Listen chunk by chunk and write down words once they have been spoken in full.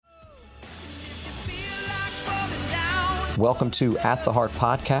Welcome to At the Heart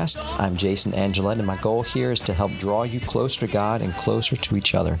Podcast. I'm Jason Angelette, and my goal here is to help draw you closer to God and closer to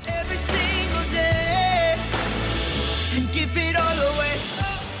each other. Every single day, and give it all away.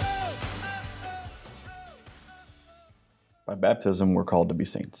 By baptism, we're called to be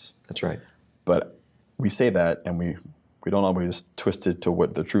saints. That's right. But we say that, and we don't always twist it to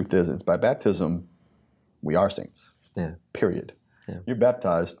what the truth is. It's by baptism, we are saints. Yeah. Period. Yeah. You're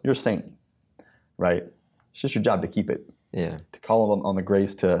baptized, you're a saint, right? It's just your job to keep it. Yeah. To call on the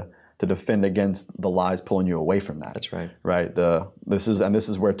grace to defend against the lies pulling you away from that. That's right. Right. This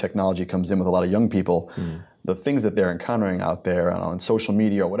is where technology comes in with a lot of young people. The things that they're encountering out there on social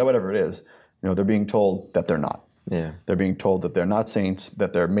media or whatever it is, they're being told that they're not. Yeah. They're being told that they're not saints,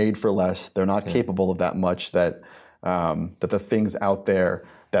 that they're made for less, they're not capable of that much, that the things out there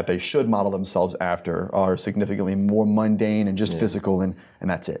that they should model themselves after are significantly more mundane and just physical, and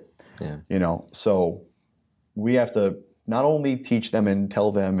that's it. Yeah. So we have to not only teach them and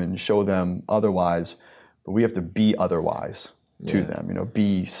tell them and show them otherwise, but we have to be otherwise to them.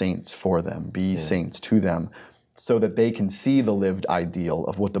 Be saints for them, be saints to them, so that they can see the lived ideal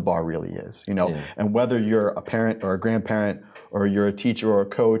of what the bar really is. And whether you're a parent or a grandparent, or you're a teacher or a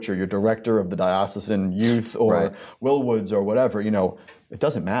coach, or you're director of the diocesan youth or Willwoods or whatever, it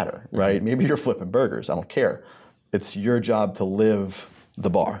doesn't matter, right? Maybe you're flipping burgers. I don't care. It's your job to live the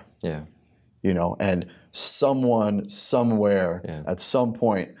bar. Yeah. And someone somewhere at some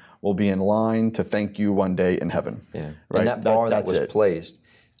point will be in line to thank you one day in heaven. Yeah. Right? And that bar that was it. placed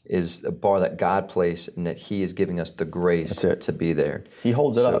is a bar that God placed, and that He is giving us the grace to be there. He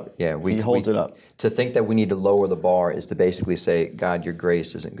holds it up. Yeah, He holds it up. To think that we need to lower the bar is to basically say, God, your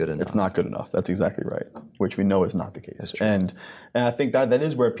grace isn't good enough. It's not good enough. That's exactly right, which we know is not the case. And I think that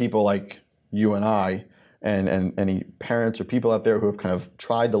is where people like you and I and any parents or people out there who have kind of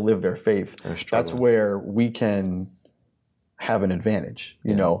tried to live their faith, that's where we can have an advantage.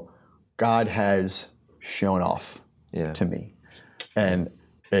 God has shown off to me. And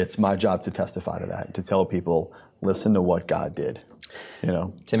it's my job to testify to that, to tell people, listen to what God did.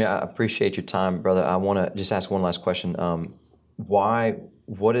 Timmy, I appreciate your time, brother. I want to just ask one last question.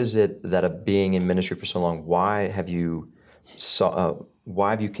 What is it that being in ministry for so long, why have you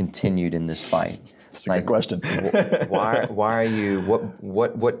continued in this fight? That's a good question. why are you,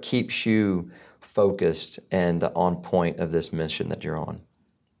 what keeps you focused and on point of this mission that you're on,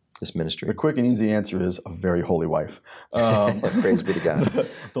 this ministry? The quick and easy answer is a very holy wife. Praise be to God.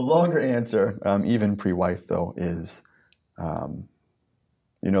 The longer answer, even pre-wife though, is,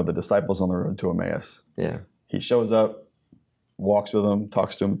 the disciples on the road to Emmaus. Yeah. He shows up, walks with them,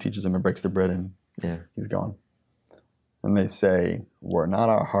 talks to them, teaches them, and breaks the bread, and he's gone. And they say, were not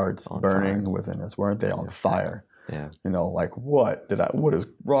our hearts burning within us? Weren't they on fire? Yeah. What is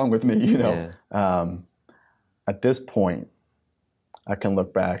wrong with me? At this point, I can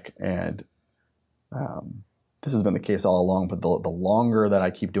look back, and this has been the case all along, but the longer that I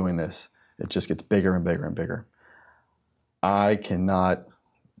keep doing this, it just gets bigger and bigger and bigger. I cannot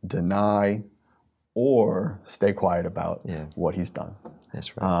deny or stay quiet about what he's done.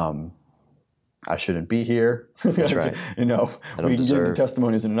 That's right. I shouldn't be here. That's right. We can get into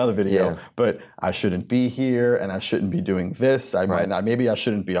testimonies in another video, but I shouldn't be here, and I shouldn't be doing this. Maybe I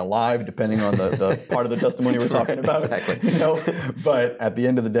shouldn't be alive, depending on the part of the testimony we're talking about. Exactly. But at the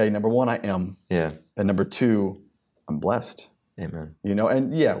end of the day, number one, I am. Yeah. And number two, I'm blessed. Amen.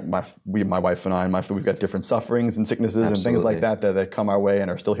 And my wife and I, we've got different sufferings and sicknesses and things like that come our way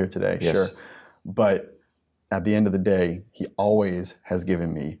and are still here today. Yes. Sure. But at the end of the day, He always has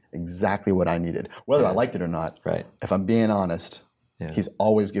given me exactly what I needed, whether I liked it or not. Right. If I'm being honest, He's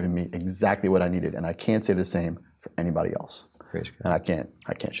always given me exactly what I needed, and I can't say the same for anybody else. Praise God. And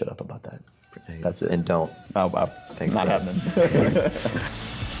I can't shut up about that. That's it. And don't. Not happening.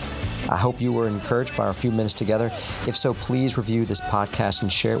 I hope you were encouraged by our few minutes together. If so, please review this podcast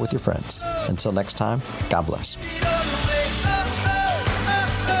and share it with your friends. Until next time, God bless.